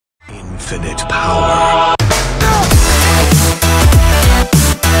infinite power.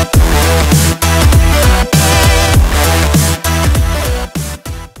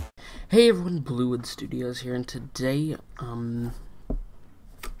 Hey everyone, BlueWoodStudio here, and today,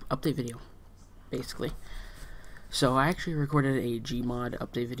 update video, basically. So I actually recorded a Gmod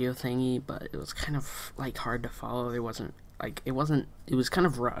update video thingy, but it was kind of, like, hard to follow. It was kind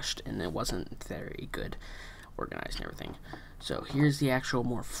of rushed, and it wasn't very good organized and everything. So here's the actual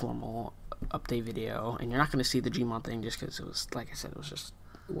more formal update video, and you're not going to see the Gmod thing just because it was, like I said, it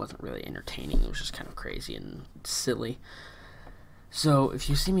wasn't really entertaining. It was just kind of crazy and silly. So, if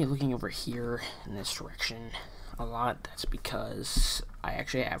you see me looking over here in this direction a lot, that's because I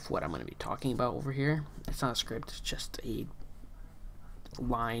actually have what I'm going to be talking about over here. It's not a script, it's just a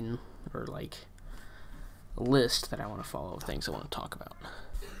line, or like a list that I want to follow of things I want to talk about.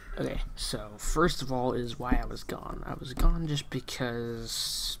 Okay, so first of all is why I was gone. I was gone just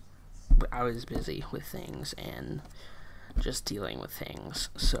because I was busy with things and just dealing with things.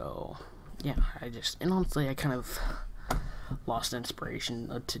 So, yeah, and honestly, I kind of lost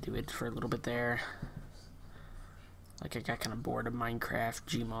inspiration to do it for a little bit there. Like, I got kind of bored of Minecraft,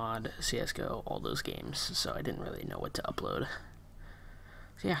 Gmod, CSGO, all those games, so I didn't really know what to upload.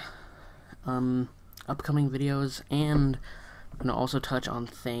 So yeah, upcoming videos, and I'm going to also touch on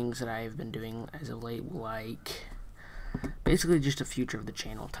things that I've been doing as of late, like basically just a future of the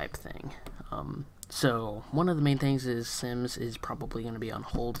channel type thing. So one of the main things is Sims is probably going to be on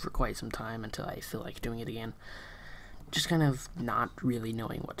hold for quite some time until I feel like doing it again. Just kind of not really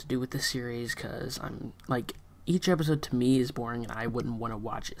knowing what to do with this series, because I'm like, each episode to me is boring and I wouldn't want to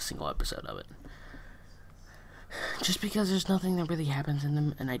watch a single episode of it, just because there's nothing that really happens in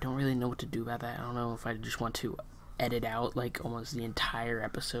them and I don't really know what to do about that. I don't know if I just want to edit out like almost the entire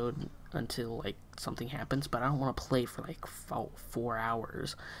episode until like something happens, but I don't want to play for like 4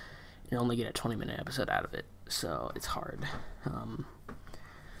 hours and only get a 20-minute episode out of it, so it's hard.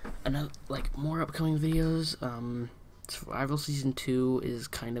 Another, like, more upcoming videos, Survival Season 2 is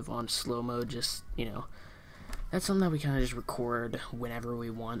kind of on slow mode, just, you know, that's something that we kind of just record whenever we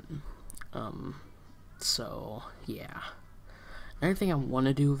want. So, yeah. Another thing I want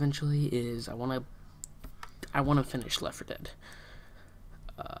to do eventually is I want to finish Left 4 Dead.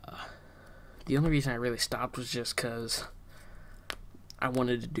 The only reason I really stopped was just because I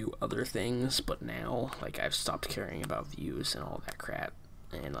wanted to do other things, but now, like, I've stopped caring about views and all that crap,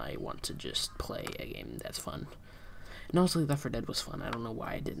 and I want to just play a game that's fun. And honestly, Left 4 Dead was fun. I don't know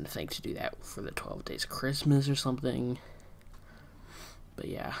why I didn't think to do that for the 12 Days of Christmas or something. But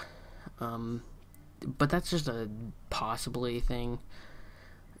yeah. But that's just a possibly thing.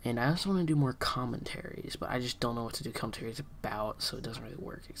 And I also want to do more commentaries, but I just don't know what to do commentaries about, so it doesn't really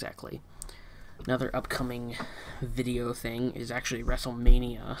work exactly. Another upcoming video thing is actually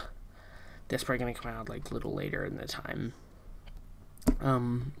WrestleMania. That's probably going to come out like a little later in the time.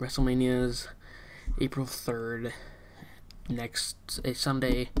 WrestleMania's April 3rd. The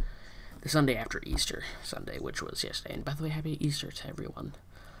Sunday after Easter Sunday, which was yesterday. And by the way, happy Easter to everyone,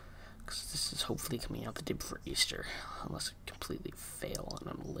 because this is hopefully coming out the day before Easter, unless I completely fail and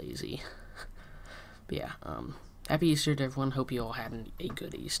I'm lazy. But yeah, happy Easter to everyone. Hope you all had a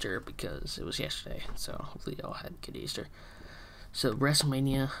good Easter, because it was yesterday, so hopefully you all had a good Easter. So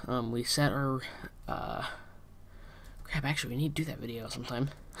WrestleMania, we set our crap, actually we need to do that video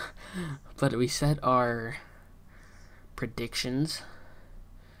sometime. But we set our predictions,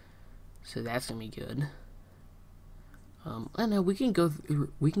 so that's gonna be good. I know we can go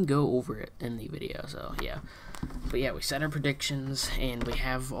over it in the video, so yeah. But yeah, we set our predictions and we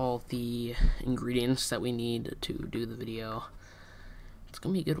have all the ingredients that we need to do the video. It's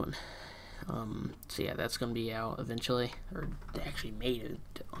gonna be a good one. So yeah, that's gonna be out eventually, or they actually made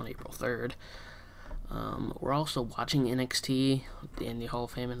it on April 3rd. We're also watching NXT and the Hall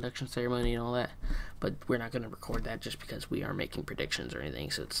of Fame induction ceremony and all that, but we're not going to record that just because we aren't making predictions or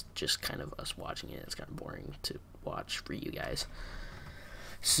anything, so it's just kind of us watching it. It's kind of boring to watch for you guys.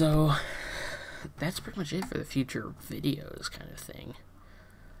 So, that's pretty much it for the future videos kind of thing.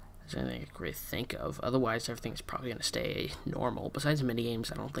 There's anything I can really think of. Otherwise, everything's probably going to stay normal. Besides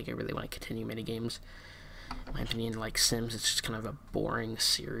minigames, I don't think I really want to continue minigames. In my opinion, like Sims, it's just kind of a boring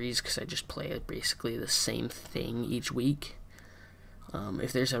series because I just play basically the same thing each week.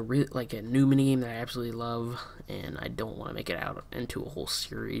 If there's a new minigame that I absolutely love and I don't want to make it out into a whole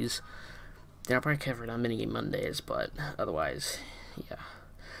series, then I'll probably cover it on Minigame Mondays, but otherwise, yeah.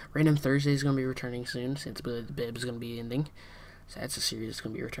 Random Thursday is going to be returning soon, since BTBS2 is going to be ending. So that's a series that's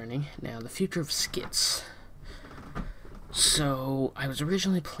going to be returning. Now, the future of Skits. So, I was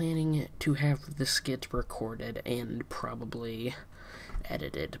originally planning to have the skits recorded and probably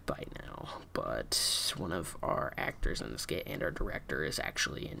edited by now. but one of our actors in the skit and our director is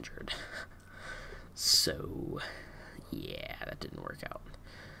actually injured. So, yeah, that didn't work out.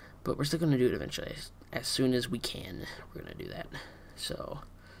 But we're still going to do it eventually. As soon as we can, we're going to do that. So,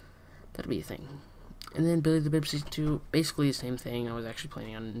 that'll be a thing. And then Billy the Bib Season 2, basically the same thing. I was actually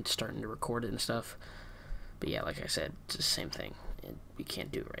planning on starting to record it and stuff. But yeah, like I said, it's the same thing. We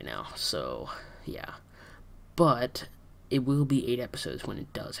can't do it right now. So, yeah. But it will be 8 episodes when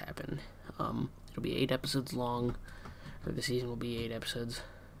it does happen. It'll be 8 episodes long. Or the season will be 8 episodes.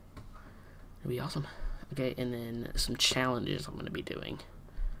 It'll be awesome. Okay, and then some challenges I'm going to be doing.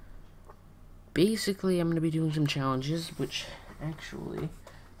 Basically, I'm going to be doing some challenges, which actually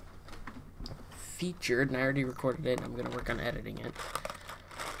featured, and I already recorded it, and I'm going to work on editing it.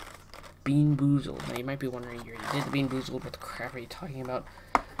 Bean Boozled. Now, you might be wondering, you already did the Bean Boozled, what the crap are you talking about?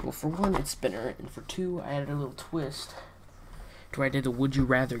 Well, for one, it's Spinner, and for two, I added a little twist to where I did a Would You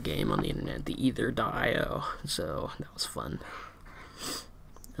Rather game on the internet, the Either.io, so that was fun.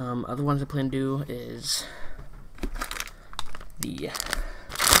 Other ones I plan to do is the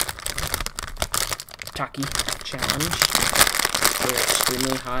Taki Challenge. They're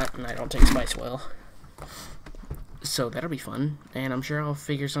extremely hot, and I don't take spice well. So that'll be fun, and I'm sure I'll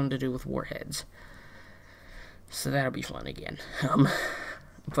figure something to do with warheads. So that'll be fun again.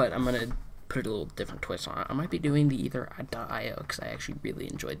 But I'm gonna put a little different twist on it. I might be doing the Either.io because I actually really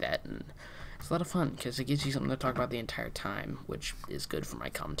enjoyed that, and it's a lot of fun because it gives you something to talk about the entire time, which is good for my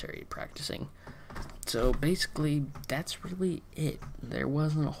commentary practicing. So basically, that's really it. There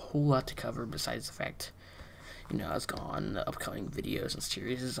wasn't a whole lot to cover besides the fact, you know, I was gone, the upcoming videos and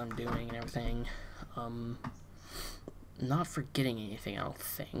series I'm doing and everything. Not forgetting anything, I don't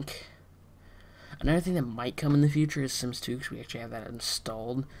think. Another thing that might come in the future is Sims 2, because we actually have that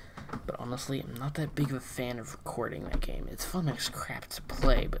installed. But honestly, I'm not that big of a fan of recording that game. It's fun as crap to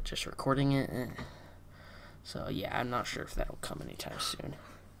play, but just recording it, So yeah, I'm not sure if that'll come anytime soon.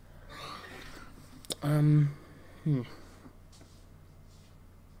 I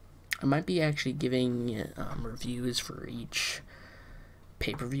might be actually giving reviews for each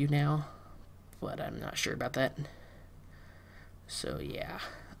pay-per-view now, but I'm not sure about that. So yeah,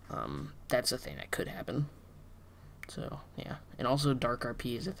 that's a thing that could happen. So yeah, and also Dark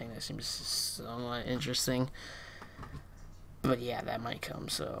RP is a thing that seems somewhat interesting. But yeah, that might come,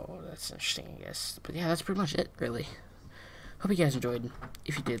 so that's interesting, I guess. But yeah, that's pretty much it, really. Hope you guys enjoyed.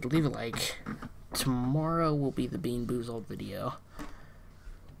 If you did, leave a like. Tomorrow will be the Bean Boozled video,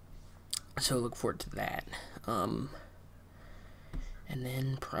 so look forward to that. And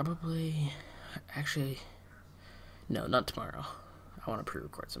then probably, actually, no, not tomorrow. I want to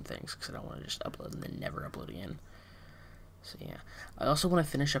pre-record some things because I don't want to just upload and then never upload again. So yeah, I also want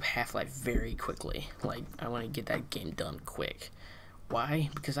to finish up Half-Life very quickly. Like, I want to get that game done quick. Why?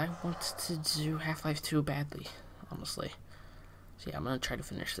 Because I want to do Half-Life 2 badly, honestly. So yeah, I'm going to try to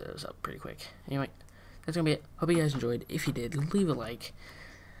finish those up pretty quick. Anyway, that's going to be it. Hope you guys enjoyed. If you did, leave a like.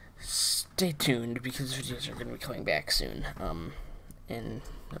 Stay tuned because videos are going to be coming back soon. And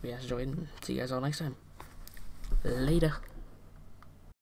hope you guys enjoyed, and see you guys all next time. Later.